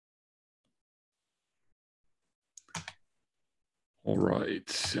All right,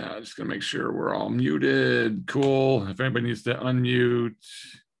 just gonna make sure we're all muted. Cool. If anybody needs to unmute,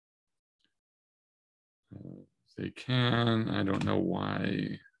 they can. I don't know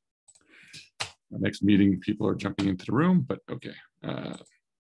why the next meeting people are jumping into the room, but okay. All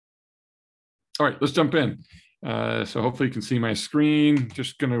right, let's jump in. So hopefully you can see my screen.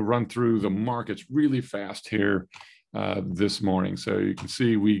 Just gonna run through the markets really fast here this morning. So you can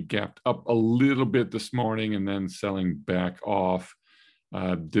see we gapped up a little bit this morning and then selling back off.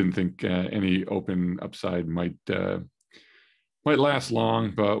 Didn't think any open upside might last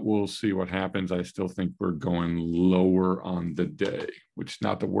long, but we'll see what happens. I still think we're going lower on the day, which is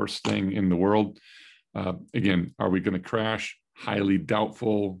not the worst thing in the world. Again, are we going to crash? Highly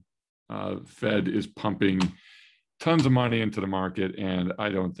doubtful. Fed is pumping tons of money into the market, and I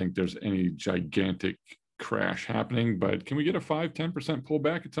don't think there's any gigantic crash happening, but can we get a 5-10%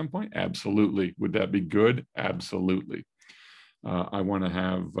 pullback at some point? Absolutely. Would that be good? Absolutely. I want to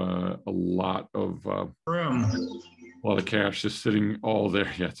have a lot of cash just sitting all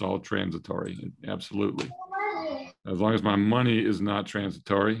there. Yeah, it's all transitory. Absolutely. As long as my money is not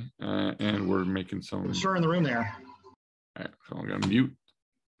transitory, and we're making some. Sure, in the room there. All right, so I'm going to mute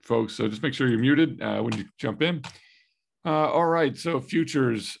folks. So just make sure you're muted when you jump in. All right, so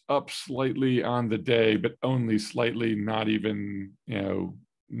futures up slightly on the day, but only slightly. Not even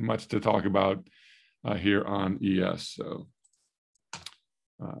much to talk about here on ES. So.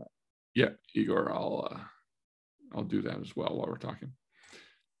 Yeah, Igor, I'll do that as well while we're talking.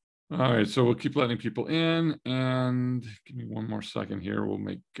 All right, so we'll keep letting people in, and give me one more second here. We'll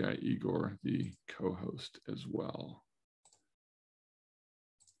make Igor the co-host as well.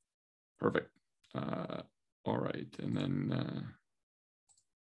 Perfect. All right, and then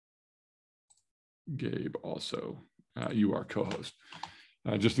Gabe also, you are co-host.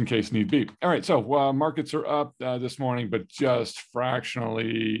 Just in case need be. All right, so markets are up this morning, but just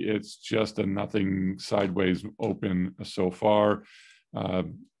fractionally. It's just a nothing sideways open so far.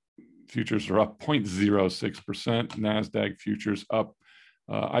 Futures are up 0.06%. NASDAQ futures up.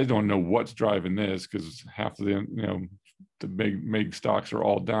 I don't know what's driving this because half of the big stocks are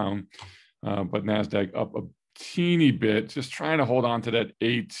all down, but NASDAQ up a teeny bit, just trying to hold on to that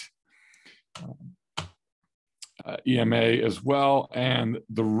 8. EMA as well, and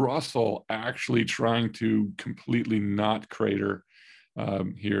the Russell actually trying to completely not crater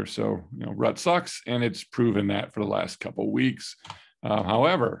here. So rut sucks, and it's proven that for the last couple of weeks.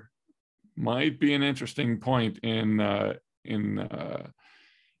 However, might be an interesting point in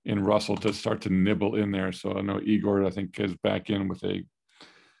Russell to start to nibble in there. So I know Igor, I think, is back in with a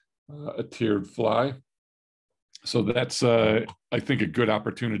tiered fly. So that's, I think, a good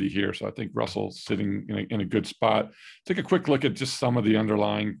opportunity here. So I think Russell's sitting in a good spot. Take a quick look at just some of the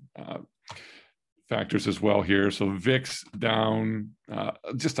underlying factors as well here. So VIX down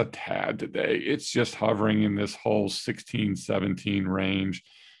just a tad today. It's just hovering in this whole 16, 17 range.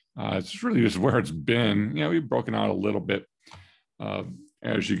 It's really just where it's been. We've broken out a little bit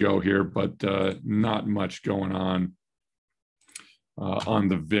as you go here, but not much going on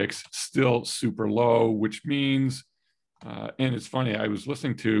the VIX. Still super low, which means, and it's funny, I was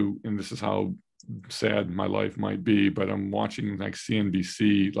listening to, and this is how sad my life might be, but I'm watching like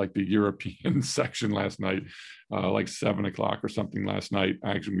CNBC, like the European section last night, like 7 o'clock or something last night.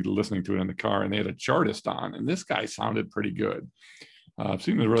 I actually was listening to it in the car, and they had a chartist on, and this guy sounded pretty good.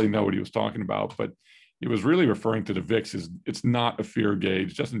 Seemed to really know what he was talking about, but he was really referring to the VIX as it's not a fear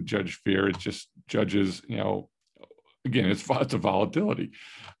gauge. It doesn't judge fear. It just judges, again, it's a volatility,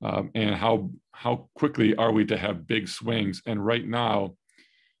 and how quickly are we to have big swings? And right now,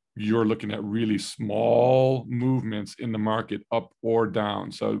 you're looking at really small movements in the market, up or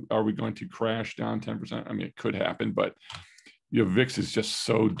down. So are we going to crash down 10%? I mean, it could happen, but your VIX is just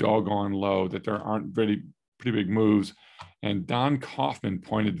so doggone low that there aren't pretty big moves. And Don Kaufman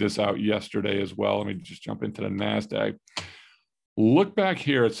pointed this out yesterday as well. Let me just jump into the NASDAQ. Look back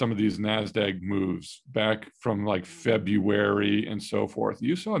here at some of these NASDAQ moves back from like February and so forth.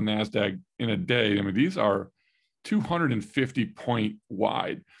 You saw NASDAQ in a day. I mean, these are 250 point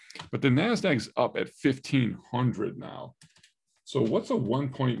wide, but the NASDAQ's up at 1,500 now. So what's a 1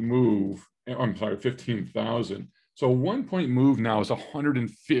 point move? I'm sorry, 15,000. So a 1 point move now is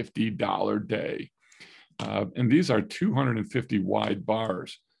 $150 day. And these are 250 wide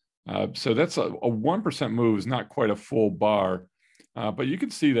bars. So that's a 1% move is not quite a full bar. But you can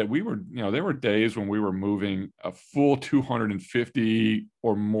see that we were, there were days when we were moving a full 250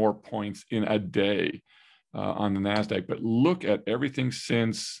 or more points in a day on the NASDAQ. But look at everything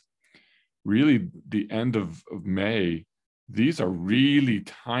since really the end of May. these are really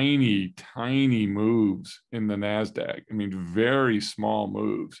tiny, tiny moves in the NASDAQ. I mean, very small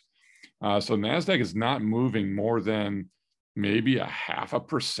moves. So NASDAQ is not moving more than maybe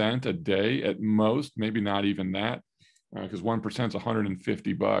 0.5% a day at most, maybe not even that, because 1% is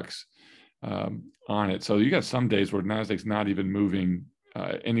 $150 on it. So you got some days where NASDAQ's not even moving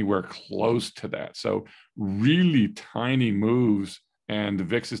anywhere close to that. So really tiny moves, and the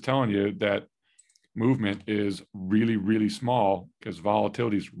VIX is telling you that movement is really, really small because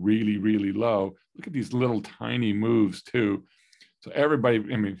volatility is really, really low. Look at these little tiny moves too. So everybody,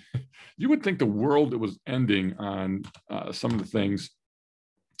 I mean, you would think the world was ending on some of the things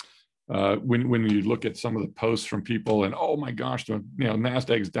when you look at some of the posts from people, and oh my gosh,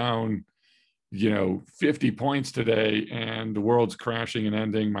 NASDAQ's down 50 points today and the world's crashing and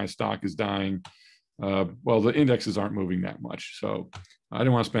ending, my stock is dying. Well, the indexes aren't moving that much, so I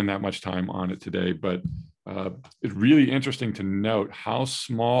didn't want to spend that much time on it today, but it's really interesting to note how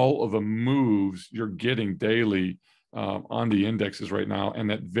small of a moves you're getting daily on the indexes right now, and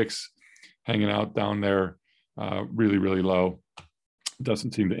that VIX hanging out down there really, really low.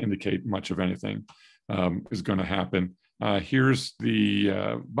 Doesn't seem to indicate much of anything is going to happen. Here's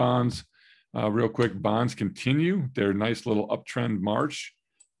the bonds. Real quick, bonds continue their nice little uptrend march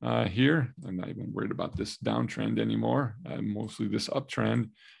here. I'm not even worried about this downtrend anymore, mostly this uptrend.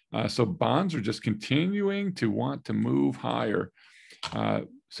 So bonds are just continuing to want to move higher.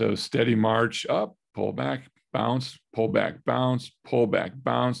 So steady march up, pull back, bounce, pull back, bounce, pull back,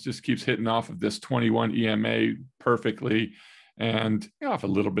 bounce. Just keeps hitting off of this 21 EMA perfectly. And off a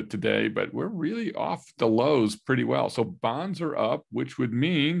little bit today, but we're really off the lows pretty well. So bonds are up, which would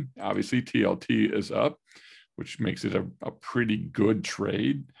mean obviously TLT is up, which makes it a pretty good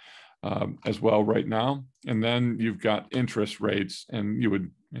trade as well right now. And then you've got interest rates, and you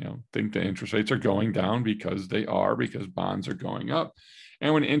would think the interest rates are going down because they are, because bonds are going up.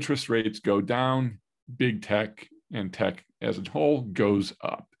 And when interest rates go down, big tech and tech as a whole goes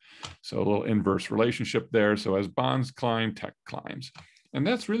up. So a little inverse relationship there. So as bonds climb, tech climbs. And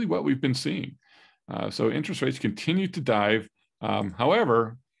that's really what we've been seeing. So interest rates continue to dive.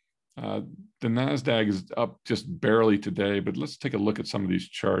 However, the NASDAQ is up just barely today, but let's take a look at some of these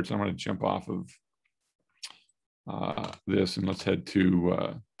charts. I'm going to jump off of this, and let's head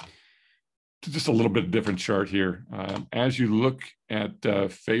to just a little bit different chart here. As you look at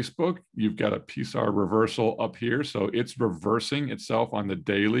Facebook, you've got a PSAR reversal up here. So it's reversing itself on the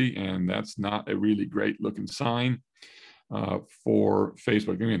daily, and that's not a really great looking sign for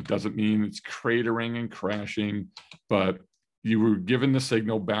Facebook. I mean, it doesn't mean it's cratering and crashing, but you were given the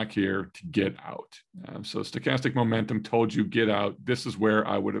signal back here to get out. So stochastic momentum told you get out. This is where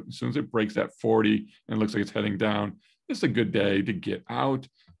I would have, as soon as it breaks that 40 and it looks like it's heading down, it's a good day to get out,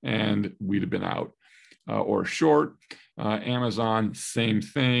 and we'd have been out or short. Amazon, same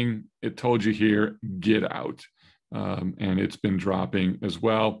thing. It told you here, get out. And it's been dropping as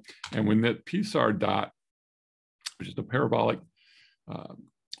well. And when that PSAR dot, which is the parabolic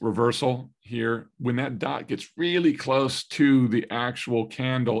reversal here, when that dot gets really close to the actual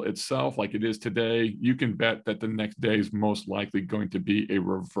candle itself, like it is today, you can bet that the next day is most likely going to be a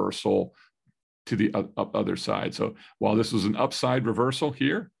reversal to the other side. So while this was an upside reversal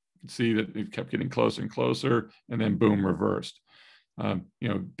here, you can see that it kept getting closer and closer, and then boom, reversed. Down,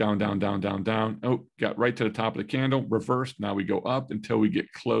 down, down, down, down. Oh, got right to the top of the candle, reversed. Now we go up until we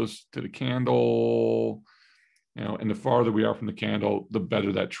get close to the candle. And the farther we are from the candle, the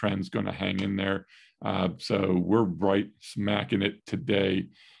better that trend's going to hang in there. So we're right smacking it today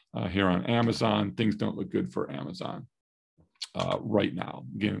here on Amazon. Things don't look good for Amazon right now.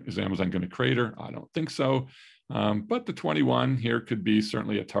 Again, is Amazon going to crater? I don't think so. But the 21 here could be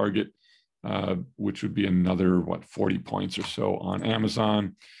certainly a target, which would be another, 40 points or so on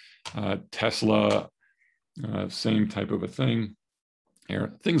Amazon. Tesla, same type of a thing.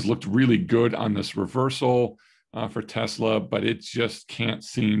 Here, things looked really good on this reversal for Tesla, but it just can't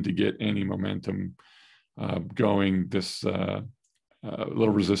seem to get any momentum going. This little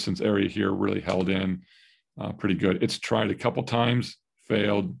resistance area here really held in pretty good. It's tried a couple times,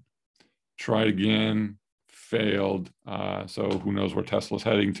 failed, tried again, failed. So who knows where Tesla's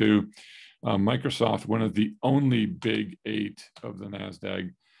heading to. Microsoft, one of the only big 8 of the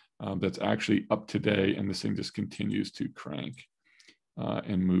NASDAQ that's actually up today, and this thing just continues to crank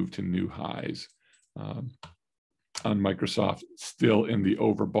and move to new highs. On Microsoft, still in the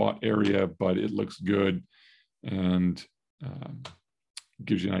overbought area, but it looks good and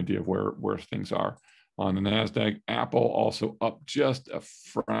gives you an idea of where things are. On the NASDAQ, Apple also up just a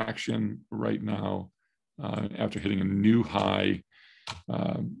fraction right now after hitting a new high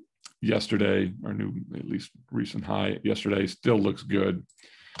yesterday, our new, at least recent high yesterday, still looks good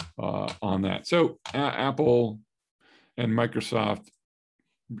on that. So Apple and Microsoft,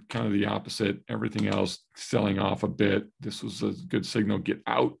 kind of the opposite. Everything else selling off a bit. This was a good signal. Get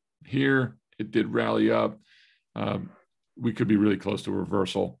out here. It did rally up. We could be really close to a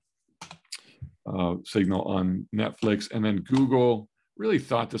reversal signal on Netflix. And then Google, really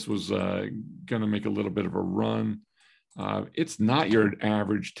thought this was going to make a little bit of a run. It's not your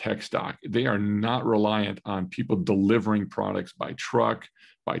average tech stock. They are not reliant on people delivering products by truck,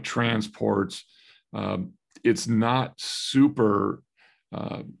 by transports. It's not super,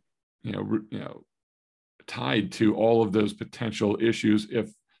 tied to all of those potential issues.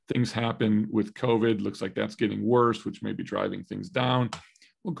 If things happen with COVID, looks like that's getting worse, which may be driving things down.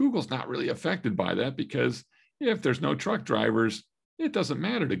 Well, Google's not really affected by that, because if there's no truck drivers, it doesn't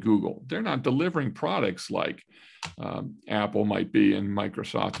matter to Google. They're not delivering products like Apple might be, and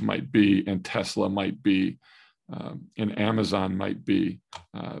Microsoft might be, and Tesla might be, and Amazon might be.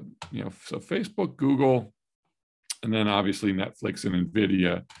 So Facebook, Google, and then obviously Netflix and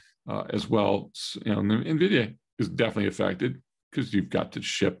NVIDIA as well. NVIDIA is definitely affected because you've got to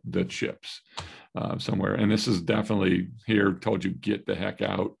ship the chips somewhere. And this is definitely here, told you, get the heck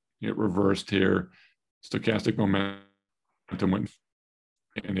out. It reversed here. Stochastic momentum went,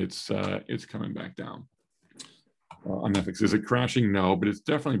 and it's coming back down. On Netflix, is it crashing? No, but it's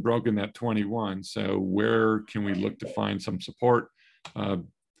definitely broken that 21. So where can we look to find some support?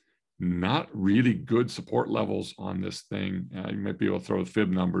 Not really good support levels on this thing. You might be able to throw the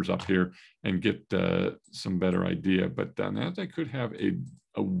fib numbers up here and get some better idea, but that could have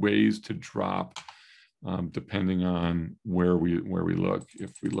a ways to drop depending on where we look.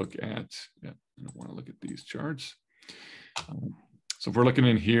 If we look at, I don't want to look at these charts. So if we're looking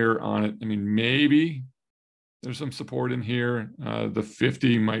in here on it, I mean, maybe there's some support in here. The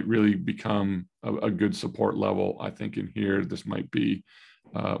 50 might really become a good support level. I think in here, this might be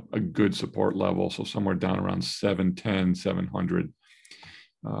a good support level. So somewhere down around 710, 700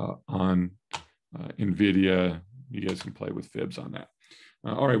 on NVIDIA. You guys can play with fibs on that.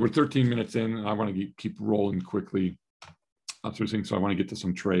 All right, we're 13 minutes in. I want to keep rolling quickly through things. So I want to get to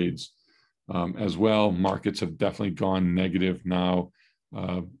some trades as well. Markets have definitely gone negative now.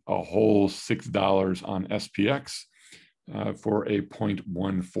 A whole $6 on SPX for a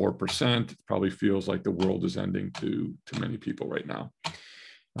 0.14%. It probably feels like the world is ending to many people right now.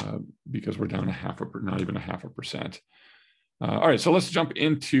 Because we're down not even a half a percent. All right, so let's jump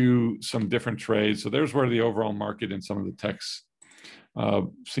into some different trades. So there's where the overall market and some of the techs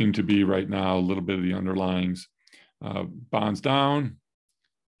seem to be right now, a little bit of the underlyings. Bonds down,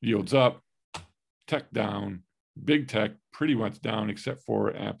 yields up, tech down, big tech pretty much down except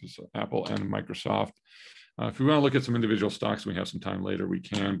for Apple and Microsoft. If we want to look at some individual stocks, we have some time later, we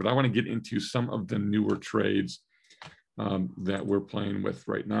can, but I want to get into some of the newer trades that we're playing with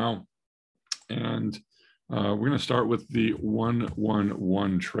right now. And we're going to start with the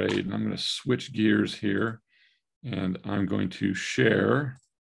 111 trade. And I'm going to switch gears here, and I'm going to share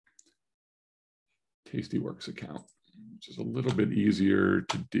Tastyworks account, which is a little bit easier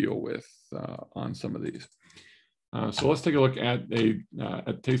to deal with on some of these. So let's take a look at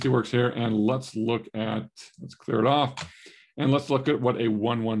Tastyworks here, and let's clear it off. And let's look at what a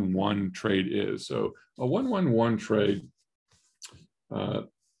 111 trade is. So a 111 trade,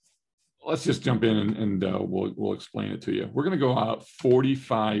 let's just jump in and we'll explain it to you. We're going to go out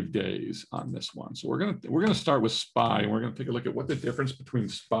 45 days on this one. So we're going to start with SPY, and we're going to take a look at what the difference between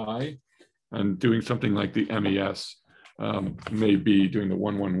SPY and doing something like the MES may be, doing the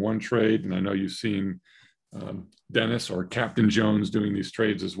 111 trade. And I know you've seen Dennis or Captain Jones doing these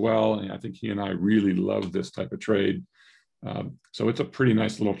trades as well. And I think he and I really love this type of trade. So it's a pretty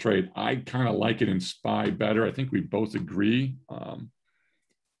nice little trade. I kind of like it in SPY better. I think we both agree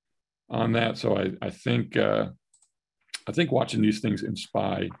on that. So I think watching these things in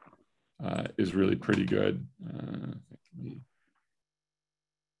SPY is really pretty good.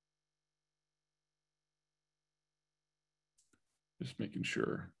 Just making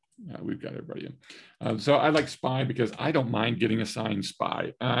sure we've got everybody in. So I like SPY because I don't mind getting assigned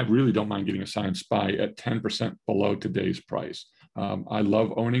SPY. I really don't mind getting assigned SPY at 10% below today's price. I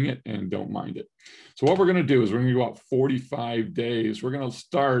love owning it and don't mind it. So what we're going to do is we're going to go out 45 days. We're going to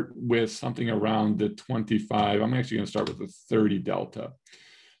start with something around the 25. I'm actually going to start with the 30 delta.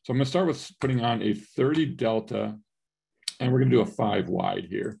 So I'm going to start with putting on a 30 delta, and we're going to do a 5 wide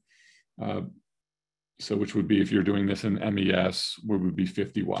here. So which would be, if you're doing this in MES, where would be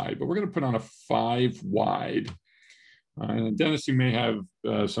 50 wide, but we're going to put on a 5 wide And Dennis, you may have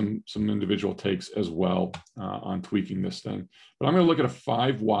some individual takes as well on tweaking this thing. But I'm going to look at a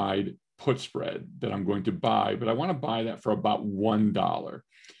 5 wide put spread that I'm going to buy, but I want to buy that for about $1.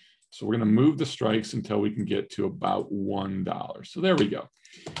 So we're going to move the strikes until we can get to about $1. So there we go.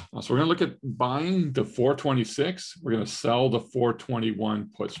 So we're going to look at buying the 426. We're going to sell the 421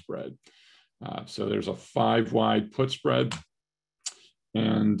 put spread. So there's a 5 wide put spread,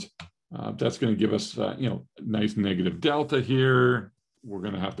 and that's going to give us, you know, a nice negative delta here. We're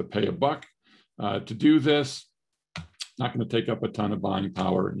going to have to pay $1 to do this. Not going to take up a ton of buying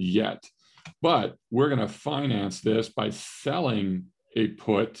power yet, but we're going to finance this by selling a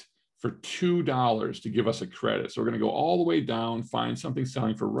put for $2 to give us a credit. So we're going to go all the way down, find something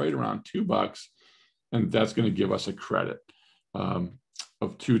selling for right around $2, and that's going to give us a credit of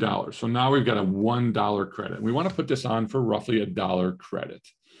 $2. So now we've got a $1 credit. We want to put this on for roughly $1 credit.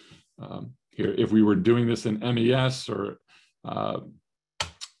 Here, if we were doing this in MES or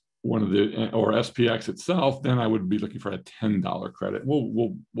or SPX itself, then I would be looking for a $10 credit.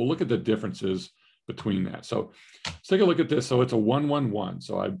 We'll look at the differences between that. So let's take a look at this. So it's a 111.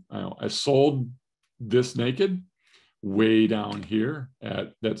 So I sold this naked way down here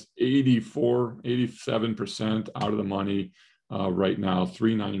at, that's 87% out of the money right now,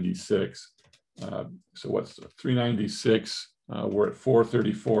 396. So what's 396? We're at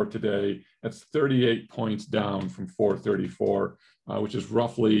 434 today. That's 38 points down from 434, which is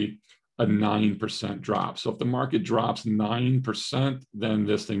roughly a 9% drop. So if the market drops 9%, then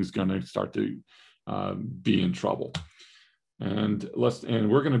this thing's going to start to be in trouble. And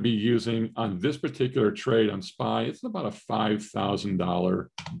we're going to be using on this particular trade on SPY, it's about a $5,000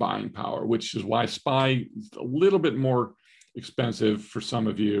 buying power, which is why SPY is a little bit more expensive for some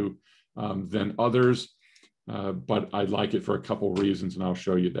of you than others. But I like it for a couple of reasons, and I'll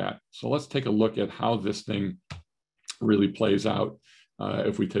show you that. So let's take a look at how this thing really plays out.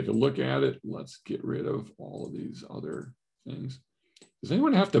 If we take a look at it, let's get rid of all of these other things. Does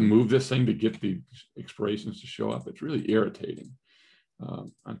anyone have to move this thing to get the expirations to show up? It's really irritating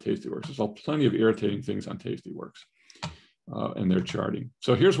on Tastyworks. There's plenty of irritating things on Tastyworks and their charting.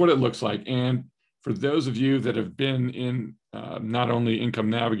 So here's what it looks like. And for those of you that have been in not only Income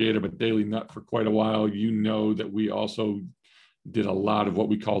Navigator, but Daily Nut for quite a while, you know that we also did a lot of what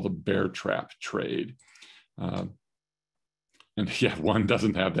we call the bear trap trade. And yeah, one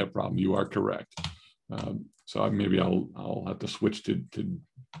doesn't have that problem. You are correct. So maybe I'll have to switch to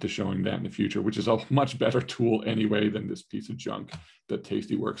showing that in the future, which is a much better tool anyway than this piece of junk that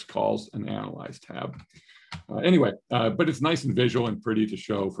Tastyworks calls an Analyze tab. Anyway, but it's nice and visual and pretty to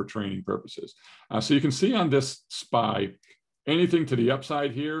show for training purposes. So you can see on this SPY, anything to the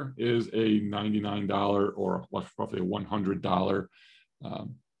upside here is a $99 or roughly a $100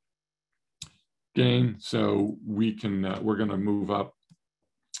 gain. So we can, we're going to move up.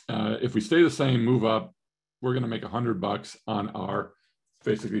 If we stay the same, move up, we're going to make $100 on our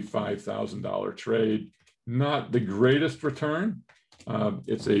basically $5,000 trade. Not the greatest return.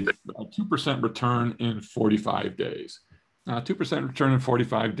 It's a 2% return in 45 days. 2% return in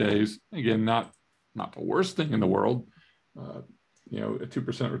 45 days. Again, not the worst thing in the world. You know, a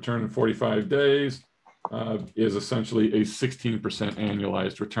 2% return in 45 days is essentially a 16%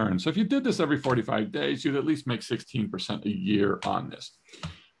 annualized return. So if you did this every 45 days, you'd at least make 16% a year on this.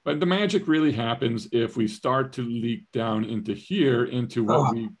 But the magic really happens if we start to leak down into here, into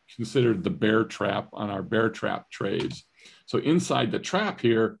what we considered the bear trap on our bear trap trades. So inside the trap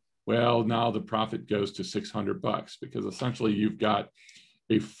here, well, now the profit goes to $600 because essentially you've got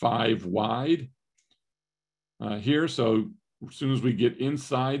a 5 wide here. So as soon as we get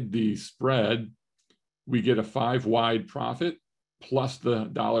inside the spread, we get a 5 wide profit plus the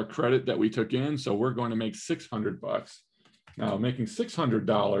dollar credit that we took in. So we're going to make $600. Now, making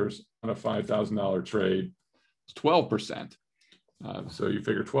 $600 on a $5,000 trade is 12%. So you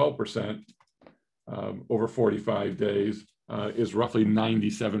figure 12% over 45 days is roughly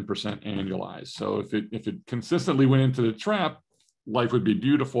 97% annualized. So if it consistently went into the trap, life would be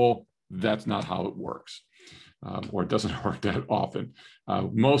beautiful. That's not how it works, or it doesn't work that often.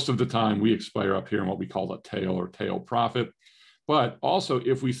 Most of the time, we expire up here in what we call a tail or tail profit. But also,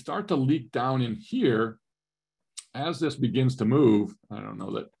 if we start to leak down in here, as this begins to move, I don't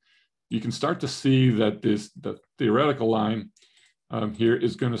know that you can start to see that the theoretical line here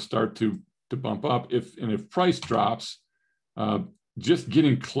is going to start to bump up. If price drops, just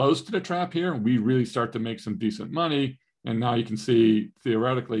getting close to the trap here, we really start to make some decent money. And now you can see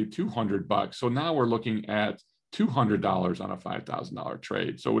theoretically $200. So now we're looking at $200 on a $5,000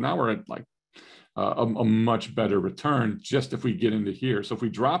 trade. So now we're at like a much better return just if we get into here. So if we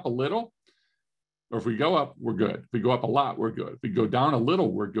drop a little, or if we go up, we're good. If we go up a lot, we're good. If we go down a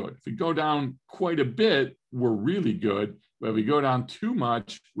little, we're good. If we go down quite a bit, we're really good. But if we go down too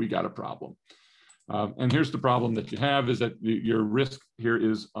much, we got a problem. And here's the problem that you have is that your risk here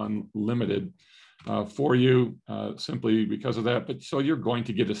is unlimited for you simply because of that. But so you're going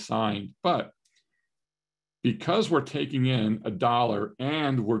to get assigned. But because we're taking in $1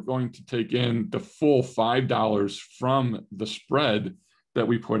 and we're going to take in the full $5 from the spread that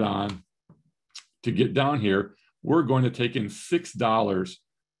we put on to get down here, we're going to take in $6.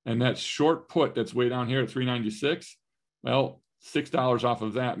 And that short put that's way down here at 396, well, $6 off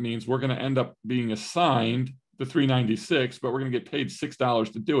of that means we're going to end up being assigned the 396, but we're going to get paid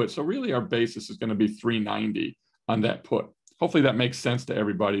 $6 to do it. So really our basis is going to be 390 on that put. Hopefully that makes sense to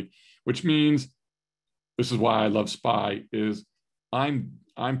everybody, which means this is why I love SPY is I'm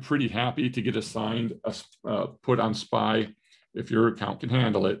pretty happy to get assigned a put on SPY if your account can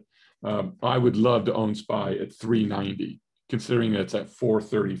handle it. I would love to own SPY at 390, considering it's at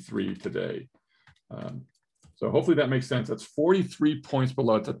 433 today. So hopefully that makes sense. That's 43 points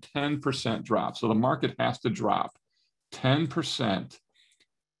below. It's a 10% drop. So the market has to drop 10%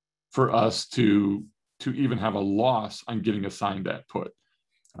 for us to even have a loss on getting assigned that put.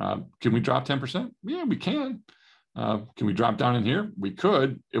 Can we drop 10%? Yeah, we can. Can we drop down in here? We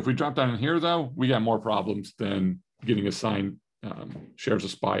could. If we drop down in here, though, we got more problems than getting assigned shares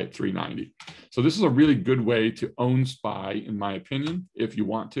of SPY at 390. So this is a really good way to own SPY, in my opinion, if you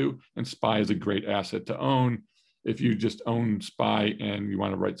want to. And SPY is a great asset to own. If you just own SPY and you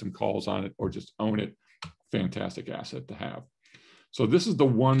want to write some calls on it or just own it, fantastic asset to have. So this is the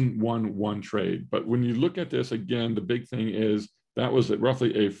 1-1-1 trade. But when you look at this, again, the big thing is that was at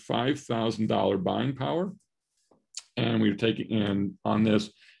roughly a $5,000 buying power. And we were taking in on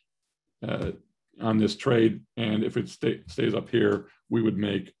this trade. And if it stays up here, we would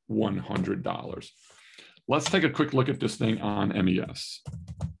make $100. Let's take a quick look at this thing on MES.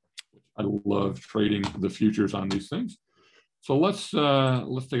 I love trading the futures on these things. So let's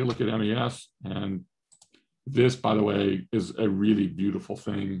take a look at MES. And this, by the way, is a really beautiful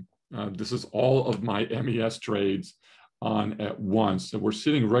thing. This is all of my MES trades on at once. So we're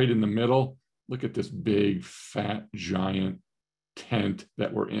sitting right in the middle. Look at this big, fat, giant tent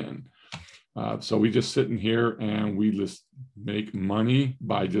that we're in. So we just sit in here and we just make money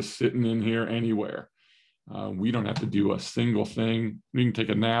by just sitting in here anywhere. We don't have to do a single thing. We can take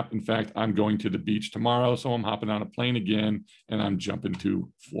a nap. In fact, I'm going to the beach tomorrow, so I'm hopping on a plane again and I'm jumping to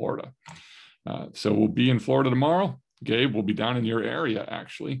Florida. So we'll be in Florida tomorrow. Gabe will be down in your area,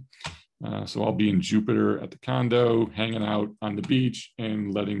 actually. So I'll be in Jupiter at the condo, hanging out on the beach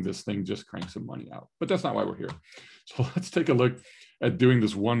and letting this thing just crank some money out. But that's not why we're here. So let's take a look at doing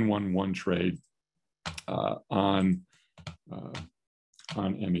this 1-1-1 trade on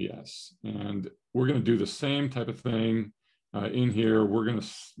MES. And we're going to do the same type of thing in here. We're going to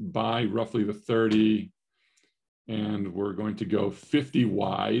buy roughly the 30 and we're going to go 50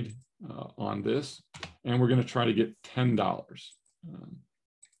 wide on this. And we're going to try to get $10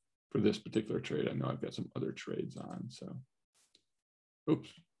 for this particular trade. I know I've got some other trades on, so. Oops,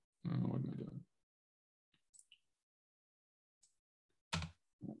 what am I doing?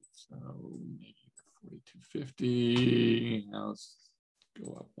 So maybe 42.50. Now let's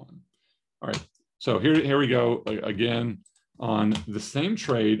go up one. All right. So here we go again on the same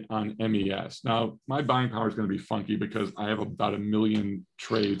trade on MES. Now my buying power is going to be funky because I have about 1 million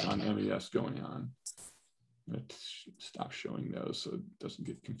trades on MES going on. Let's stop showing those so it doesn't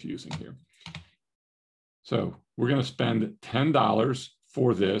get confusing here. So we're going to spend $10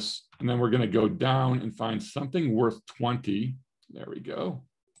 for this, and then we're going to go down and find something worth 20. There we go.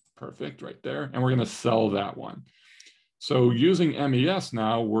 Perfect, right there. And we're going to sell that one. So using MES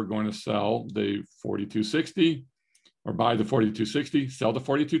now, we're going to sell the 42.60 or buy the 42.60, sell the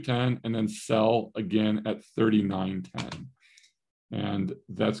 42.10, and then sell again at 39.10. And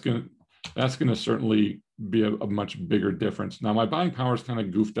that's going to certainly be a much bigger difference. Now, my buying power is kind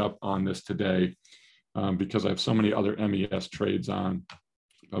of goofed up on this today because I have so many other MES trades on.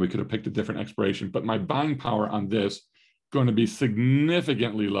 Probably could have picked a different expiration, but my buying power on this is going to be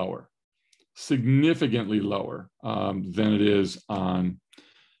significantly lower than it is on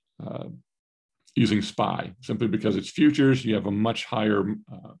using SPY, simply because it's futures. You have a much higher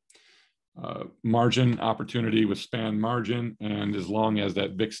margin opportunity with span margin. And as long as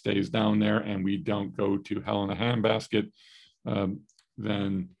that VIX stays down there and we don't go to hell in a handbasket,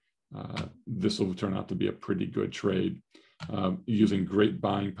 then this will turn out to be a pretty good trade using great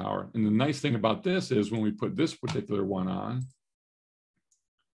buying power. And the nice thing about this is when we put this particular one on,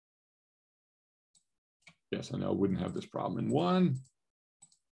 yes, I know, wouldn't have this problem in one.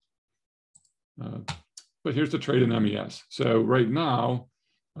 But here's the trade in MES. So right now,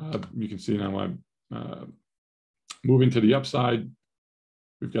 you can see now I'm moving to the upside.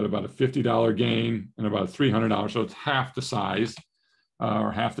 We've got about a $50 gain and about $300. So it's half the size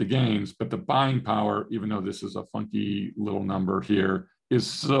or half the gains, but the buying power, even though this is a funky little number here, is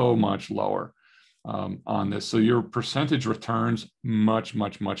so much lower on this. So your percentage returns much,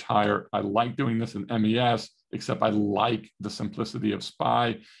 much, much higher. I like doing this in MES, except I like the simplicity of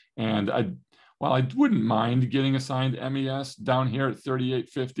SPY. And while I wouldn't mind getting assigned MES down here at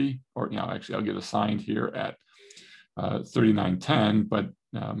 38.50, or actually I'll get assigned here at 39.10, but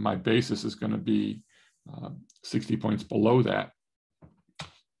my basis is going to be 60 points below that.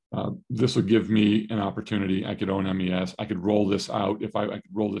 This will give me an opportunity. I could own MES. I could roll this out if I could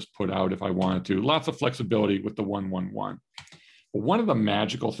roll this put out if I wanted to. Lots of flexibility with the 111. But one of the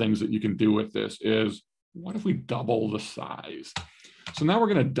magical things that you can do with this is, what if we double the size? So now we're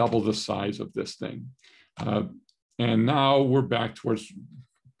going to double the size of this thing. And now we're back towards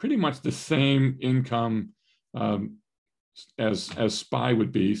pretty much the same income as SPY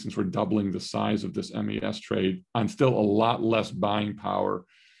would be, since we're doubling the size of this MES trade on still a lot less buying power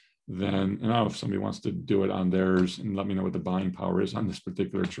than, and I don't know if somebody wants to do it on theirs and let me know what the buying power is on this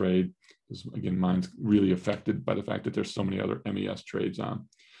particular trade, because again, mine's really affected by the fact that there's so many other MES trades on.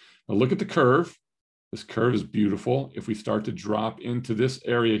 Now look at the curve. This curve is beautiful. If we start to drop into this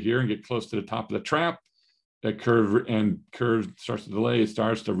area here and get close to the top of the trap, that curve starts to delay, it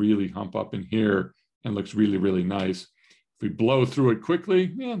starts to really hump up in here and looks really, really nice. If we blow through it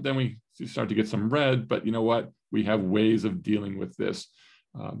quickly, then we start to get some red, but you know what? We have ways of dealing with this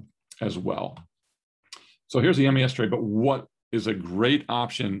as well. So here's the MES trade, but what is a great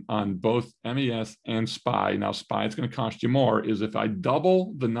option on both MES and SPY, now SPY is going to cost you more, is if I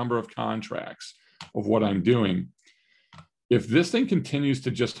double the number of contracts of what I'm doing, if this thing continues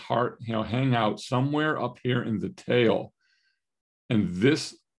to just hang out somewhere up here in the tail, and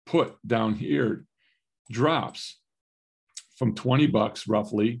this put down here drops from 20 bucks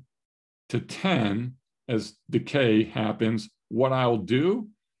roughly to 10 as decay happens, what I'll do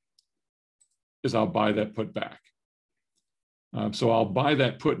is I'll buy that put back. So I'll buy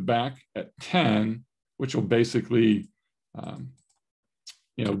that put back at 10, which will basically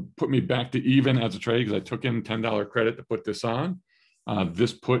put me back to even as a trade, because I took in $10 credit to put this on.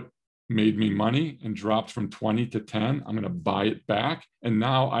 This put made me money and dropped from 20 to 10. I'm going to buy it back. And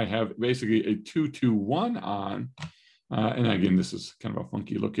now I have basically a 2-2-1 on. And again, this is kind of a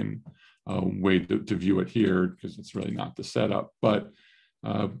funky looking way to view it here, because it's really not the setup. But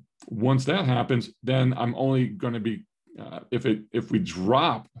once that happens, then I'm only going to be, if we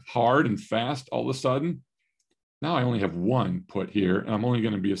drop hard and fast all of a sudden, now I only have one put here, and I'm only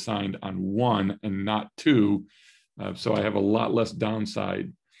going to be assigned on one and not two. So I have a lot less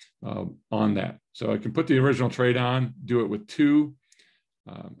downside on that. So I can put the original trade on, do it with two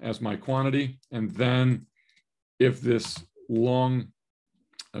as my quantity. And then if this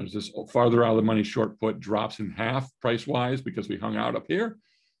this farther out of the money short put drops in half price-wise because we hung out up here,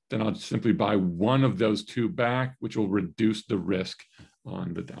 then I'll simply buy one of those two back, which will reduce the risk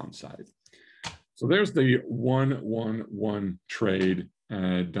on the downside. So there's the 1-1-1 trade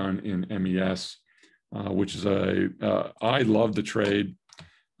done in MES, which is I love the trade.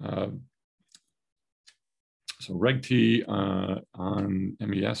 So Reg T on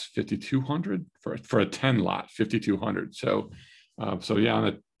MES 5,200 for a 10 lot, 5,200. So yeah, on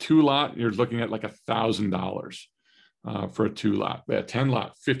a 2 lot, you're looking at like $1,000 for a 2 lot. But a 10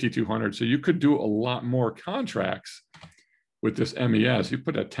 lot, 5,200. So you could do a lot more contracts with this MES. You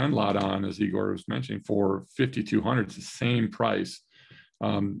put a 10 lot on, as Igor was mentioning, for 5,200. It's the same price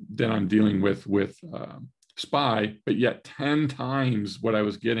that I'm dealing with SPY, but yet 10 times what I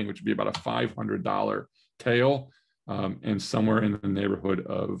was getting, which would be about a $500 tail, and somewhere in the neighborhood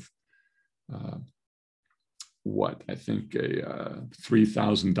of what I think a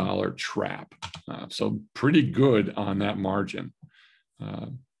 $3,000 trap. So pretty good on that margin.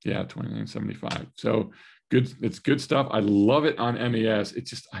 Yeah, 29.75. So good. It's good stuff. I love it on MES.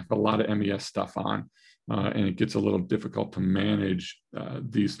 It's just I have a lot of MES stuff on, and it gets a little difficult to manage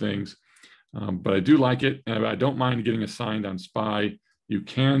these things. But I do like it, and I don't mind getting assigned on SPY. You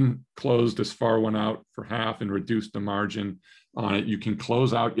can close this far one out for half and reduce the margin on it. You can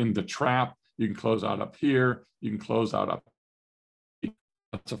close out in the trap. You can close out up here. You can close out up.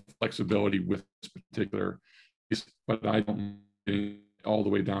 Lots of flexibility with this particular piece, but I don't get all the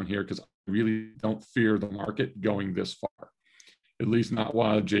way down here because I really don't fear the market going this far, at least not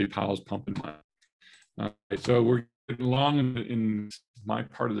while Jay Powell's pumping money. So we're getting along in my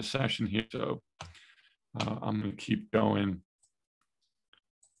part of the session here. So I'm going to keep going.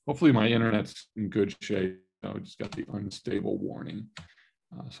 Hopefully my internet's in good shape. I just got the unstable warning.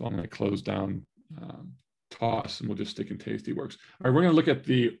 So I'm going to close down Toss, and we'll just stick in Tastyworks. All right, we're going to look at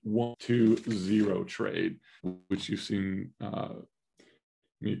the 1-2-0 trade, which you've seen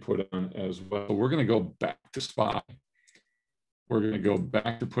me put on as well. We're going to go back to SPY. We're going to go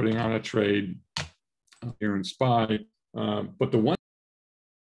back to putting on a trade here in SPY. But the one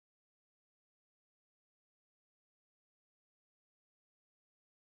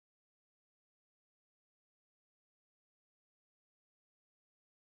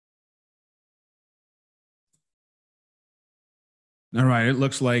All right. It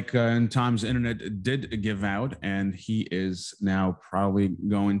looks like Tom's internet did give out, and he is now probably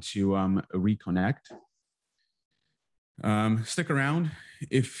going to reconnect. Stick around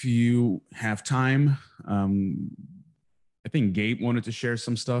if you have time. I think Gabe wanted to share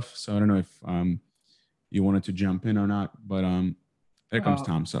some stuff, so I don't know if you wanted to jump in or not, but there comes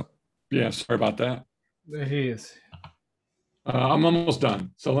Tom. So yeah, sorry about that. There he is. I'm almost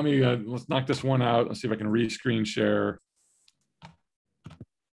done. So let's knock this one out. Let's see if I can re-screen share.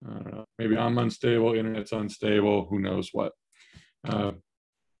 I don't know. Maybe I'm unstable, internet's unstable, who knows what.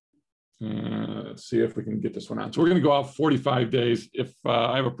 Let's see if we can get this one out. So we're going to go out 45 days. If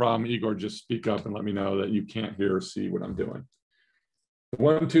I have a problem, Igor, just speak up and let me know that you can't hear or see what I'm doing. The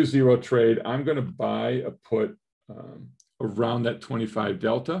 1-2-0 trade, I'm going to buy a put around that 25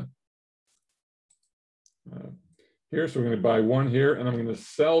 delta. Here, so we're going to buy one here, and I'm going to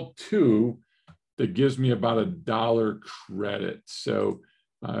sell two that gives me about $1 credit. So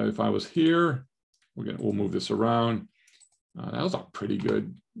if I was here, we'll move this around. That was pretty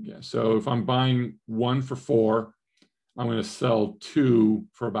good. Yeah. So if I'm buying one for $4, I'm going to sell two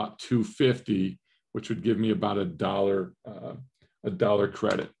for about $2.50, which would give me about $1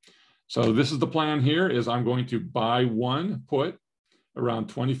 credit. So this is the plan here: is I'm going to buy one put around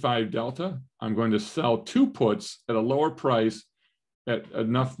 25 delta. I'm going to sell two puts at a lower price at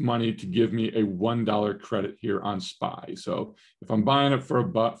enough money to give me a $1 credit here on SPY. So if I'm buying it for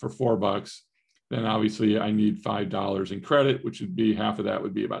 $4, then obviously I need $5 in credit, which would be half of that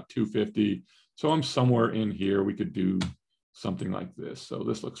would be about $2.50. So I'm somewhere in here. We could do something like this. So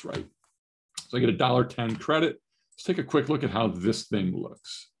this looks right. So I get $1.10 credit. Let's take a quick look at how this thing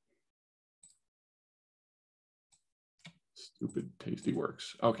looks. Stupid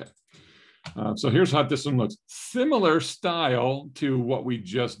Tastyworks. Okay. So here's how this one looks. Similar style to what we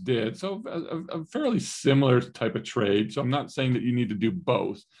just did. So a fairly similar type of trade. So I'm not saying that you need to do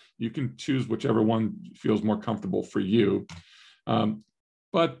both. You can choose whichever one feels more comfortable for you.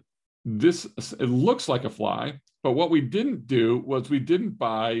 But this, it looks like a fly. But what we didn't do was we didn't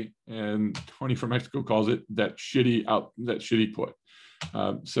buy, and Tony from Mexico calls it that shitty put.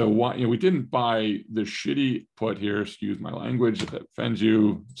 So we didn't buy the shitty put here. Excuse my language if that offends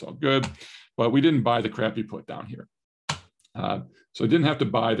you. It's all good. But we didn't buy the crappy put down here. So I didn't have to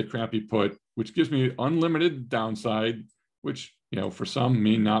buy the crappy put, which gives me unlimited downside, which for some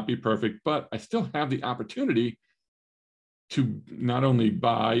may not be perfect, but I still have the opportunity to not only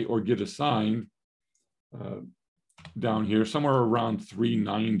buy or get assigned down here somewhere around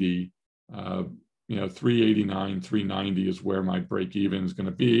 390. 389, 390 is where my break even is going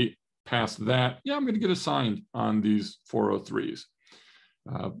to be. Past that, yeah, I'm going to get assigned on these 403s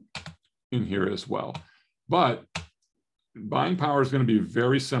in here as well. But buying power is going to be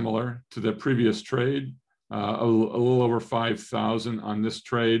very similar to the previous trade. A little over 5,000 on this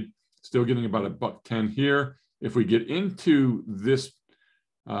trade. Still getting about $1.10 here. If we get into this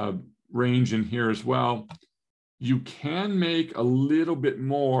range in here as well, you can make a little bit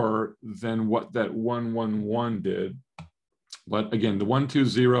more than what that 111 did. But again, the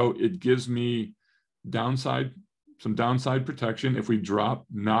 120, it gives me some downside protection. If we drop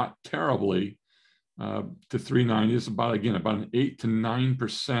not terribly to 390, it's about an 8 to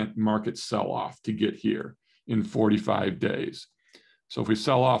 9% market sell-off to get here in 45 days. So if we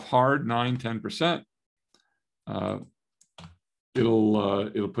sell off hard, 9, 10%,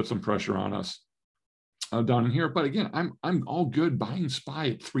 it'll put some pressure on us down in here. But again, I'm all good buying SPY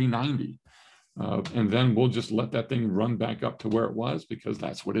at 390. And then we'll just let that thing run back up to where it was, because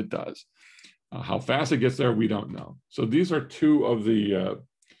that's what it does. How fast it gets there, we don't know. So these are two of the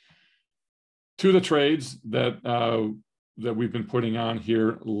trades that we've been putting on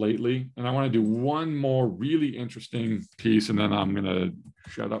here lately. And I want to do one more really interesting piece, and then I'm going to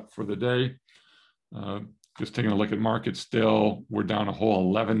shut up for the day. Just taking a look at markets still, we're down a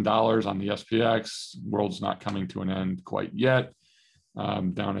whole $11 on the SPX. World's not coming to an end quite yet.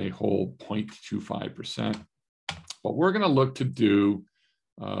 Down a whole 0.25%. But we're going to look to do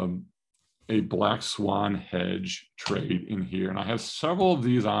a black swan hedge trade in here. And I have several of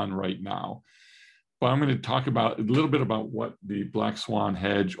these on right now, but I'm going to talk about a little bit about what the black swan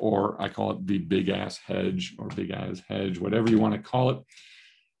hedge, or I call it the big ass hedge or big ass hedge, whatever you want to call it.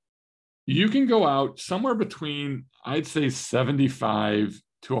 You can go out somewhere between, I'd say 75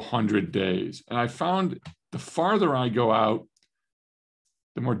 to 100 days. And I found the farther I go out,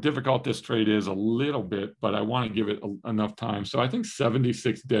 the more difficult this trade is a little bit, but I want to give it enough time. So I think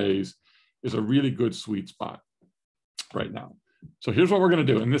 76 days is a really good sweet spot right now. So here's what we're going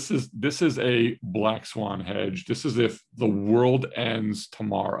to do. And this is a black swan hedge. This is if the world ends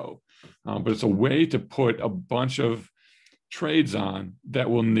tomorrow, but it's a way to put a bunch of trades on that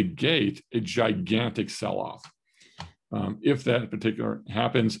will negate a gigantic sell-off. If that in particular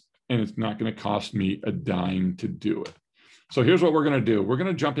happens, and it's not going to cost me a dime to do it. So here's what we're going to do. We're going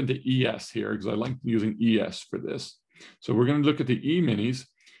to jump into ES here because I like using ES for this. So we're going to look at the E-minis.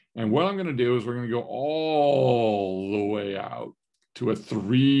 And what I'm going to do is we're going to go all the way out to a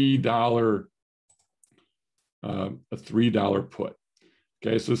 $3 put.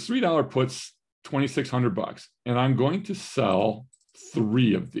 Okay, so $3 puts $2,600, and I'm going to sell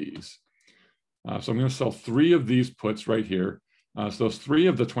 3 of these. So I'm going to sell 3 of these puts right here. So those 3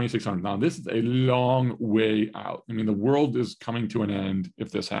 of the 2,600. Now this is a long way out. I mean, the world is coming to an end if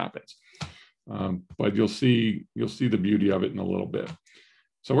this happens, but you'll see the beauty of it in a little bit.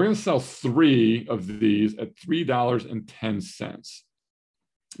 So we're going to sell 3 of these at $3.10.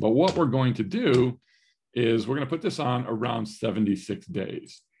 But what we're going to do is we're going to put this on around 76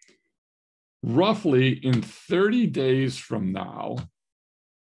 days. Roughly in 30 days from now,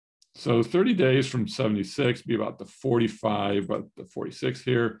 so 30 days from 76 be about the 45, about the 46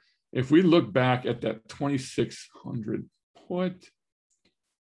 here. If we look back at that 2,600 put,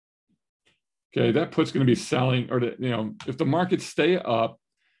 okay, that put's going to be selling, or if the markets stay up,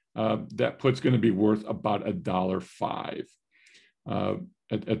 that put's going to be worth about $1.05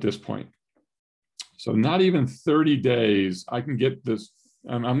 at this point. So not even 30 days, I can get this.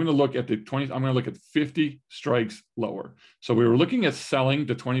 I'm going to look at the 20. I'm going to look at 50 strikes lower. So we were looking at selling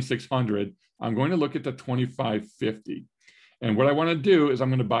the 2,600. I'm going to look at the 2,550. And what I want to do is I'm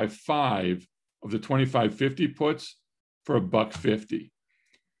going to buy 5 of the 2,550 puts for $1.50.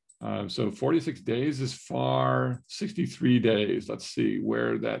 So 46 days is far, 63 days. Let's see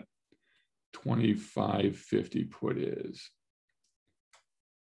where that 2,550 put is.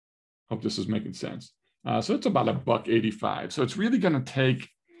 Hope this is making sense. So it's about $1.85. So it's really going to take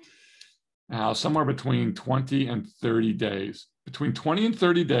somewhere between 20 and 30 days. Between 20 and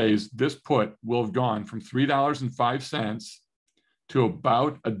 30 days, this put will have gone from $3.05 to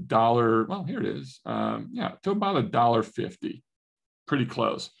about $1. Well, here it is. To about $1.50. Pretty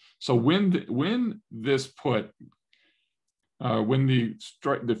close. So when this put, when the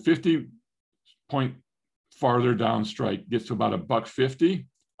 50 point farther down strike gets to about $1.50,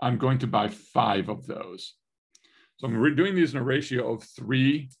 I'm going to buy 5 of those. So I'm doing these in a ratio of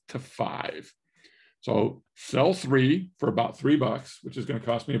 3 to 5. So sell 3 for about $3, which is going to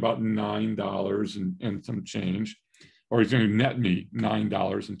cost me about $9 and some change, or it's going to net me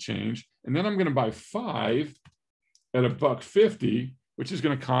 $9 and change. And then I'm going to buy 5 at $1.50, which is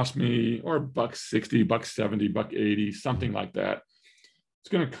going to cost me, or $1.60, $1.70, $1.80, something like that.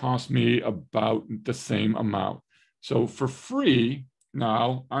 It's going to cost me about the same amount. So for free,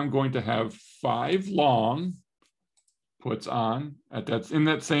 now I'm going to have 5 long puts on at in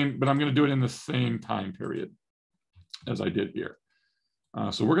that same, but I'm going to do it in the same time period as I did here.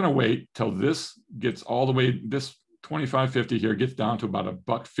 So we're going to wait till this gets all the way, this 2,550 here gets down to about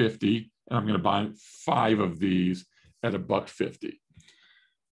 $1.50, and I'm going to buy 5 of these at $1.50.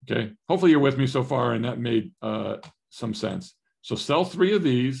 Okay, hopefully you're with me so far, and that made some sense. So sell 3 of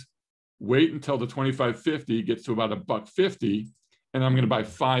these, wait until the 2,550 gets to about $1.50, and I'm going to buy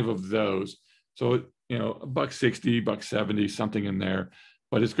 5 of those. So, $1.60, $1.70, something in there,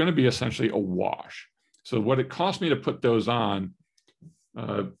 but it's going to be essentially a wash. So what it cost me to put those on,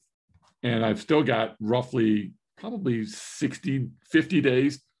 and I've still got roughly probably 50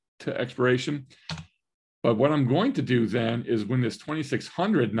 days to expiration. But what I'm going to do then is when this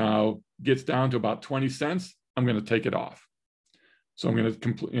 2,600 now gets down to about 20 cents, I'm going to take it off. So I'm going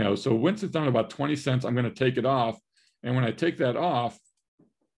to, so once it's down to about 20 cents, I'm going to take it off. And when I take that off,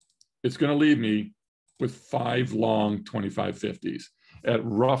 it's going to leave me with 5 long 2,550s at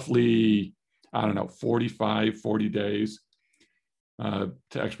roughly, I don't know, 40 days to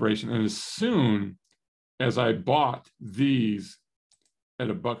expiration. And as soon as I bought these at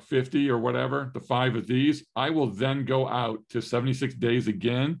 $1.50 or whatever, the 5 of these, I will then go out to 76 days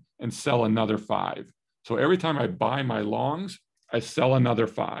again and sell another 5. So every time I buy my longs, I sell another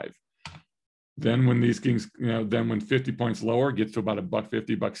 5. Then when these things, then when 50 points lower gets to about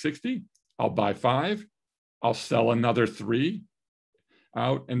 $1.50, $1.60, I'll buy 5. I'll sell another 3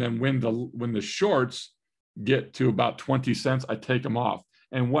 out. And then when the shorts get to about 20 cents, I take them off.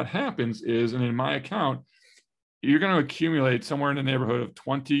 And what happens is, and in my account, you're going to accumulate somewhere in the neighborhood of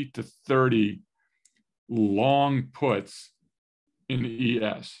 20 to 30 long puts in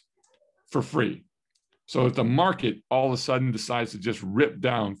ES for free. So if the market all of a sudden decides to just rip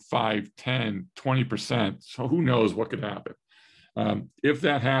down 5, 10, 20%, so who knows what could happen. If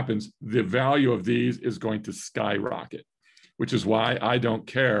that happens, the value of these is going to skyrocket, which is why I don't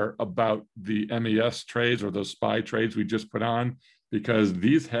care about the MES trades or those SPY trades we just put on, because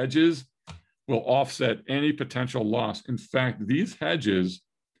these hedges will offset any potential loss. In fact, these hedges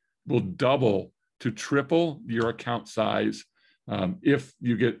will double to triple your account size if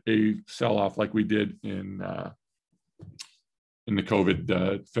you get a sell-off like we did in the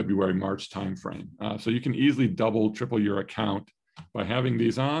COVID February, March timeframe. So you can easily double, triple your account by having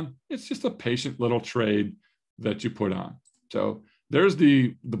these on. It's just a patient little trade that you put on. So there's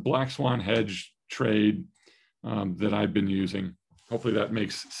the Black Swan hedge trade that I've been using. Hopefully that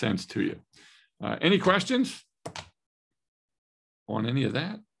makes sense to you. Any questions on any of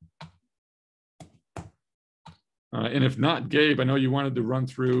that? And if not, Gabe, I know you wanted to run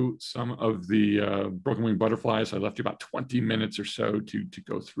through some of the broken wing butterflies. So I left you about 20 minutes or so to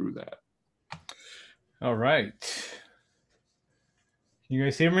go through that. All right. Can you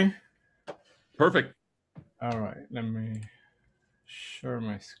guys hear me? Perfect. All right. Let me share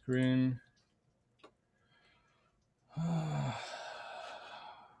my screen. All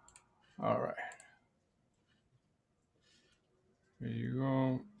right. There you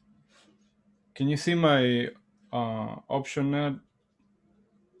go. Can you see my OptionNet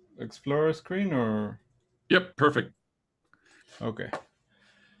Explorer screen or? Yep, perfect. Okay.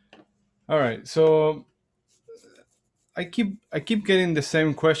 All right. So I keep getting the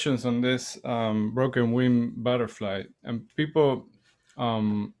same questions on this broken wing butterfly, and people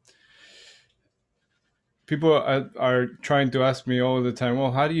are trying to ask me all the time,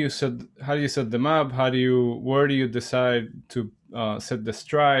 well, how do you set them up? Where do you decide to set the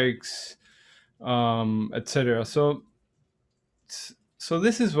strikes, etc. So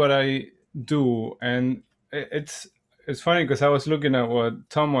this is what I do, and it's funny because I was looking at what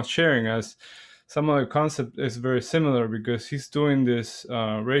Tom was sharing, as some of the concept is very similar, because he's doing this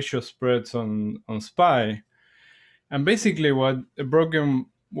ratio spreads on SPY, and basically what a broken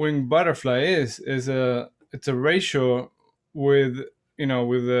wing butterfly is it's a ratio with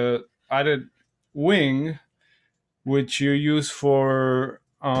the added wing, which you use for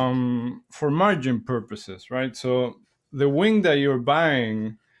margin purposes, right? So the wing that you're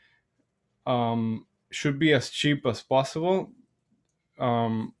buying should be as cheap as possible,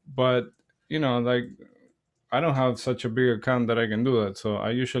 but like, I don't have such a big account that I can do that, so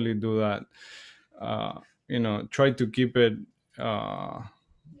I usually do that. Try to keep it. Try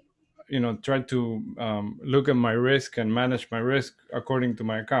to look at my risk and manage my risk according to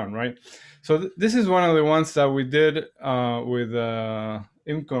my account, right? So this is one of the ones that we did with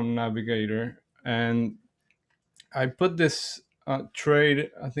Income Navigator, and I put this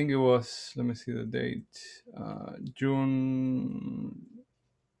trade. I think it was. Let me see the date.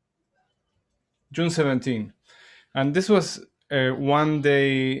 June 17, and this was 1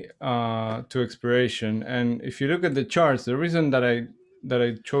 day to expiration. And if you look at the charts, the reason that I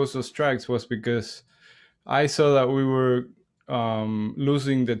chose those strikes was because I saw that we were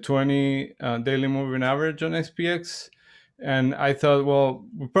losing the 20 daily moving average on SPX, and I thought, well,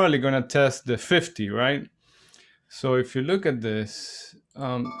 we're probably going to test the 50, right? So if you look at this,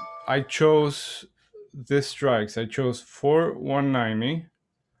 I chose these strikes. I chose 4190,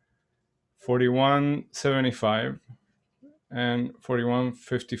 4175, and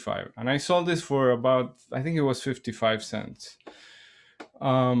 41.55, and I sold this for about, I think it was 55 cents.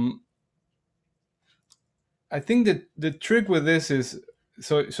 I think that the trick with this is,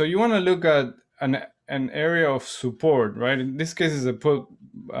 so you want to look at an area of support, right? In this case is a put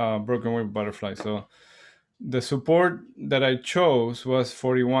broken wing butterfly. So the support that I chose was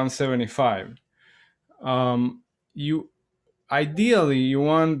 41.75. Ideally you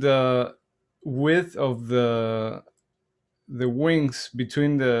want the width of the wings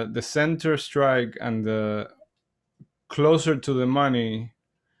between the center strike and the closer to the money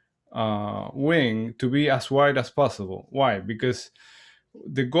wing to be as wide as possible. Why? Because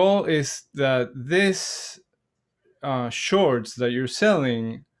the goal is that this shorts that you're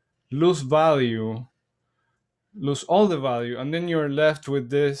selling lose all the value, and then you're left with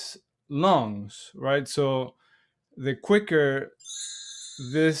this longs, right? So the quicker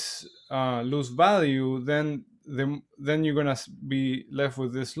this lose value, then you're gonna be left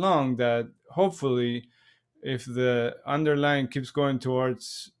with this long that hopefully, if the underlying keeps going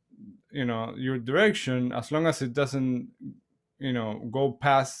towards your direction, as long as it doesn't go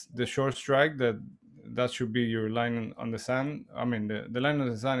past the short strike, that should be your line on the sand. I mean, the line on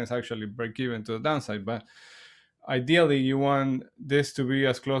the sand is actually break even to the downside, but ideally you want this to be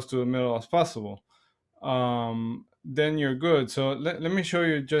as close to the middle as possible. Then you're good. So let me show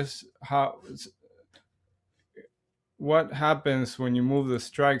you just what happens when you move the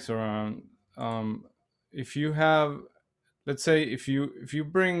strikes around. If you have, let's say, if you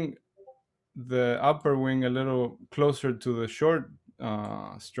bring the upper wing a little closer to the short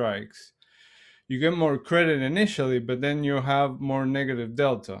strikes, you get more credit initially, but then you have more negative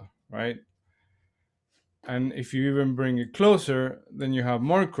delta, right? And if you even bring it closer, then you have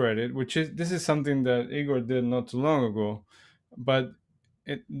more credit, this is something that Igor did not too long ago. But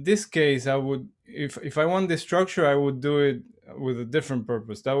in this case, I would, if I want this structure, I would do it with a different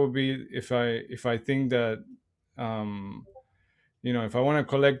purpose. That would be if I think that if I want to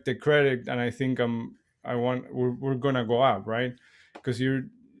collect the credit and I think we're gonna go up, right? Because you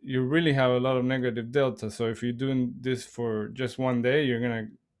really have a lot of negative delta. So if you're doing this for just one day, you're gonna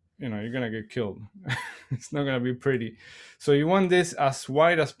get killed. It's not gonna be pretty. So you want this as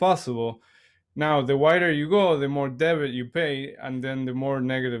wide as possible. Now, the wider you go, the more debit you pay, and then the more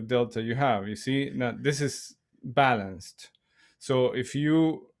negative delta you have. You see, now this is balanced. So if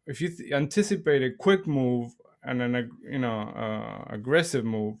you anticipate a quick move and an aggressive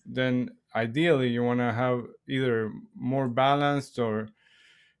move, then ideally you want to have either more balanced, or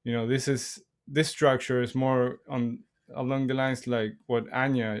this structure is more along the lines like what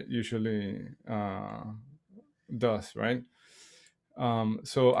Anya usually does, right?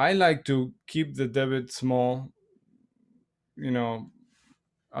 So I like to keep the debit small,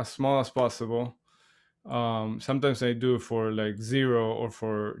 as small as possible. Sometimes I do for like 0 or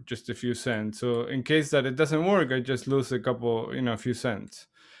for just a few cents. So in case that it doesn't work, I just lose a few cents.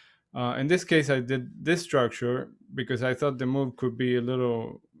 In this case, I did this structure because I thought the move could be a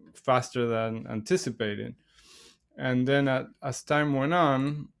little faster than anticipated. And then as time went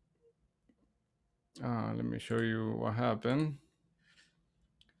on, let me show you what happened.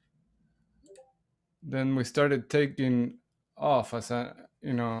 Then we started taking off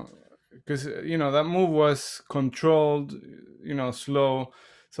because that move was controlled, slow.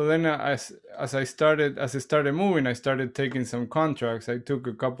 So then as it started moving, I started taking some contracts. I took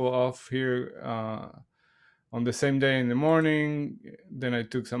a couple off here on the same day in the morning. Then I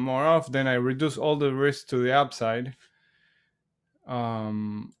took some more off. Then I reduced all the risk to the upside.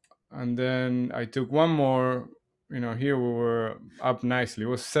 And then I took one more. Here we were up nicely. It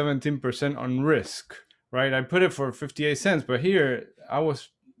was 17% on risk, right? I put it for 58 cents, but here I was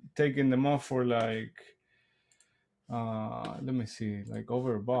taking them off for like, let me see, like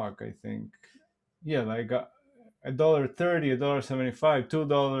over $1, I think. Yeah, like $1.30, $1.75,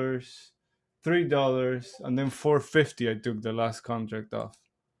 $2, $3, and then $4.50. I took the last contract off.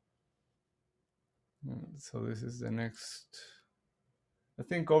 So this is the next. I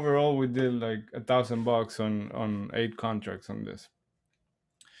think overall we did like $1,000 on 8 contracts on this.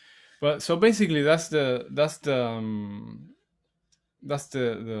 But so basically that's the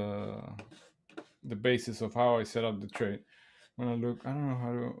basis of how I set up the trade. When I look, I don't know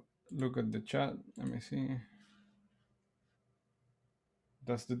how to look at the chat. Let me see.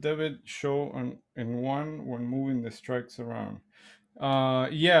 Does the debit show in 1 when moving the strikes around?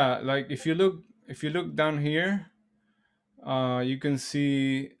 Yeah, like if you look down here, you can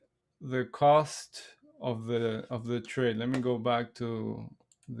see the cost of the trade. Let me go back to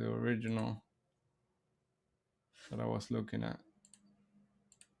the original that I was looking at.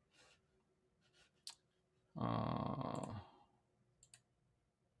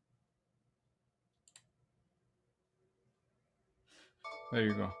 There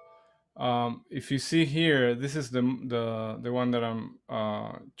you go. If you see here, this is the one that I'm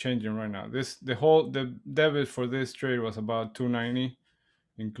changing right now. The debit for this trade was about $2.90,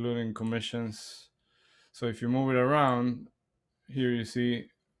 including commissions. So if you move it around, here you see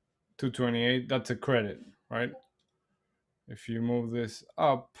 $2.28. That's a credit, right? If you move this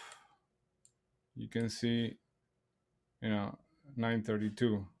up, you can see,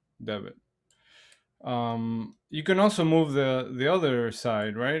 $9.32 debit. You can also move the other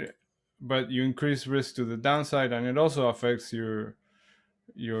side, right? But you increase risk to the downside, and it also affects your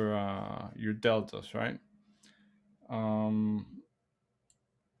deltas, right?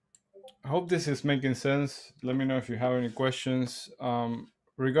 I hope this is making sense. Let me know if you have any questions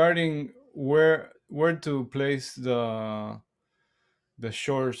regarding where to place the the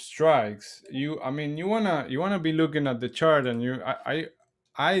short strikes, you wanna be looking at the chart, and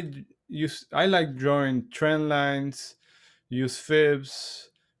I like drawing trend lines, use fibs,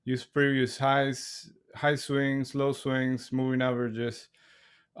 use previous highs, high swings, low swings, moving averages.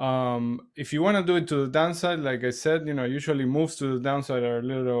 If you want to do it to the downside, like I said, usually moves to the downside are a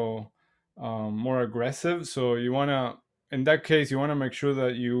little more aggressive. So in that case, you want to make sure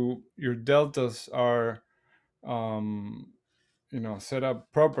that your deltas are set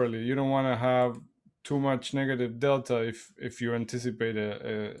up properly. You don't want to have too much negative delta if you anticipate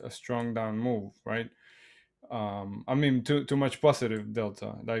a strong down move, right? Too much positive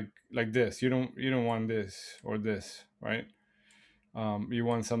delta, like this. You don't want this or this, right? You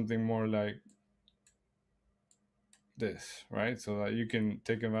want something more like this, right? So that you can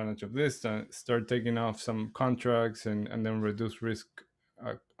take advantage of this and start taking off some contracts and then reduce risk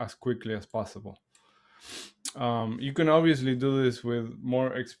as quickly as possible. You can obviously do this with more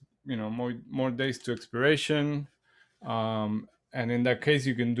days to expiration, and in that case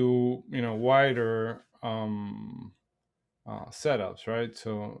you can do wider setups, right?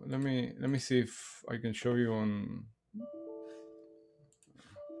 So let me see if I can show you on.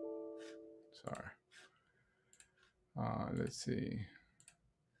 Sorry. Let's see.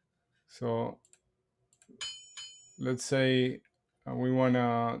 So let's say we want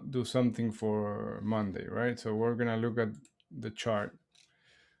to do something for Monday, right? So we're going to look at the chart.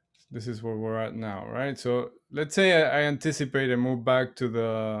 This is where we're at now, right? So let's say I anticipate a move back to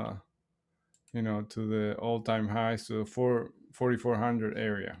the, to the all-time highs, to the 4,400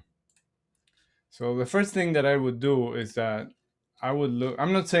 area. So the first thing that I would do is that I would look,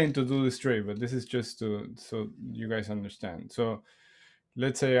 I'm not saying to do this trade, but this is just so you guys understand. So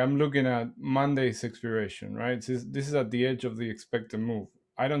let's say I'm looking at Monday's expiration, right? This is at the edge of the expected move.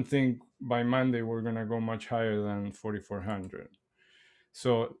 I don't think by Monday we're going to go much higher than 4,400.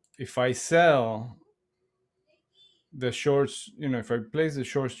 So if I sell the shorts, if I place the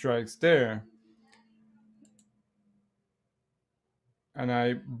short strikes there and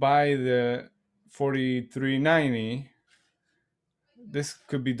I buy the 43.90, this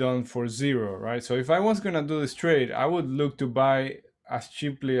could be done for zero, right? So if I was going to do this trade, I would look to buy as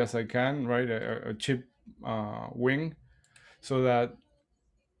cheaply as I can, right? A cheap wing, so that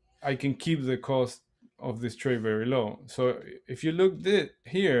I can keep the cost of this trade very low. So if you look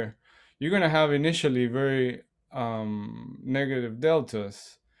here, you're going to have initially very negative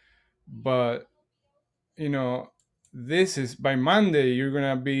deltas, but this is by Monday, you're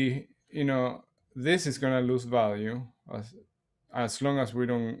going to be, this is going to lose value as long as we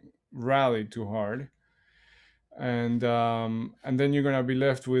don't rally too hard. And then you're going to be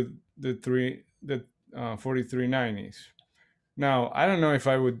left with the 43.90s. Now, I don't know if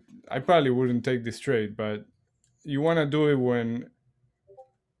I probably wouldn't take this trade, but you want to do it when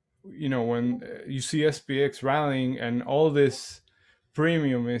you see SPX rallying and all this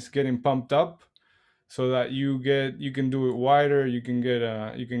premium is getting pumped up, so that you can do it wider, you can get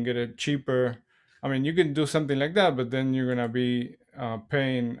it cheaper. You can do something like that, but then you're gonna be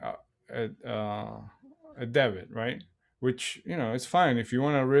paying a debit, right? Which it's fine if you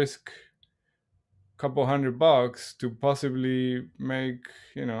want to risk couple $100 to possibly make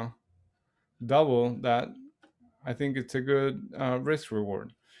double that. I think it's a good risk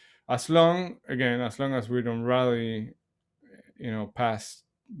reward, as long as we don't rally past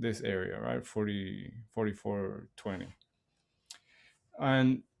this area, right? 44.20.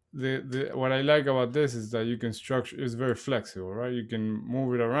 And the what I like about this is that you can structure, it's very flexible, right? You can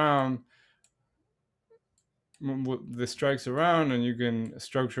move it around, move the strikes around, and you can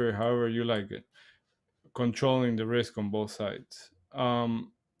structure it however you like it, controlling the risk on both sides.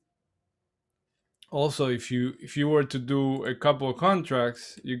 Also, if you were to do a couple of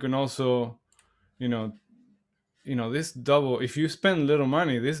contracts, you can also, this double, if you spend little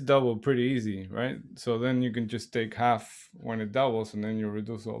money, this double pretty easy, right? So then you can just take half when it doubles, and then you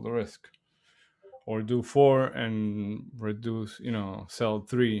reduce all the risk, or do 4 and reduce, sell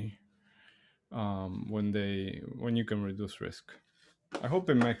 3 when you can reduce risk. I hope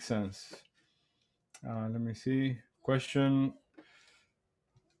it makes sense. Let me see. Question.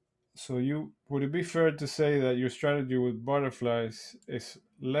 So would it be fair to say that your strategy with butterflies is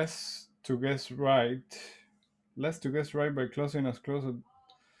less to guess right by closing as close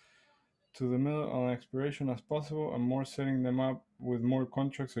to the middle on expiration as possible, and more setting them up with more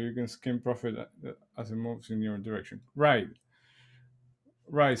contracts so you can skim profit as it moves in your direction? Right.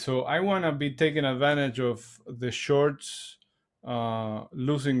 So I want to be taking advantage of the shorts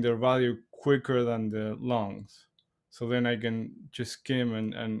losing their value quicker than the longs, so then I can just skim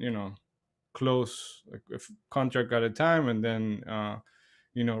and close like a contract at a time, and then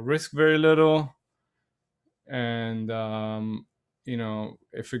risk very little. And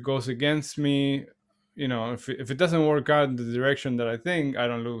if it goes against me, if it doesn't work out in the direction that I think, I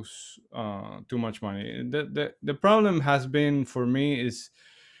don't lose too much money. The problem has been for me is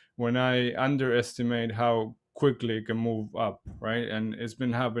when I underestimate how quickly it can move up, right? And it's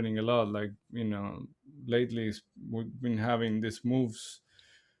been happening a lot. Like, lately we've been having these moves,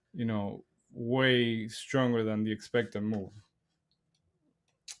 way stronger than the expected move.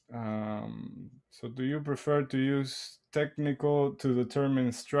 So do you prefer to use technical to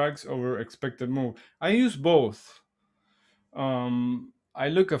determine strikes over expected move? I use both. I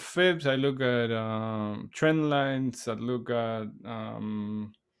look at fibs, I look at trend lines, I look at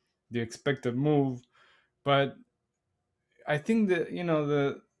the expected move, but I think that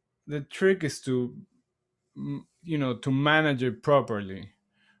the trick is to to manage it properly,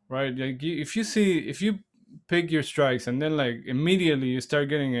 right? Like if you pick your strikes and then like immediately you start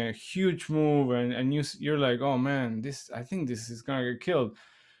getting a huge move and you're like, oh man, I think this is gonna get killed.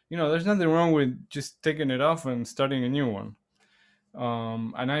 There's nothing wrong with just taking it off and starting a new one.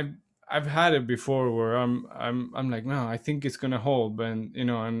 And I've had it before where I'm like, no, I think it's gonna hold, and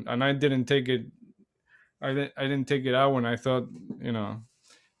and I didn't take it. I didn't take it out when I thought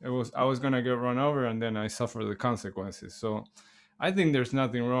I was gonna get run over, and then I suffer the consequences. So I think there's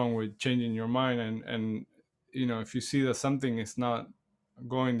nothing wrong with changing your mind, and if you see that something is not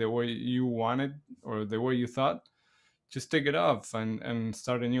going the way you wanted or the way you thought, just take it off and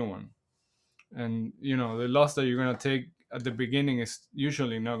start a new one. And the loss that you're gonna take at the beginning is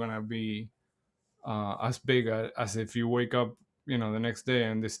usually not gonna be as big as if you wake up the next day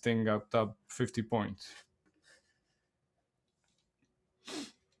and this thing got up 50 points.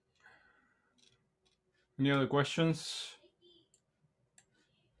 Any other questions?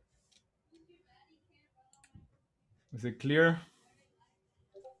 Is it clear?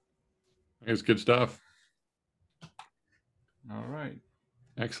 It's good stuff. All right.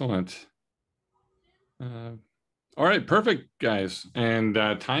 Excellent. All right, perfect, guys. And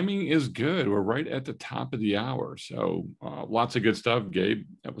timing is good. We're right at the top of the hour. So lots of good stuff, Gabe.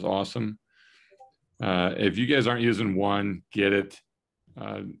 That was awesome. If you guys aren't using one, get it.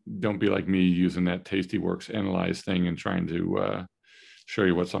 Don't be like me using that Tastyworks analyze thing and trying to show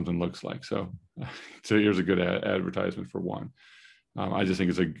you what something looks like. So here's a good advertisement for one. I just think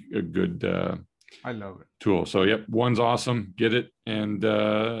it's a good I love it. tool. So yep, one's awesome. Get it. And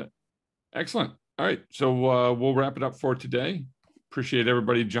excellent. All right. So we'll wrap it up for today. Appreciate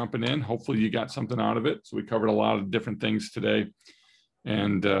everybody jumping in. Hopefully you got something out of it. So we covered a lot of different things today.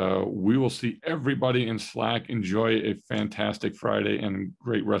 And we will see everybody in Slack. Enjoy a fantastic Friday and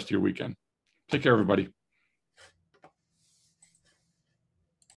great rest of your weekend. Take care, everybody.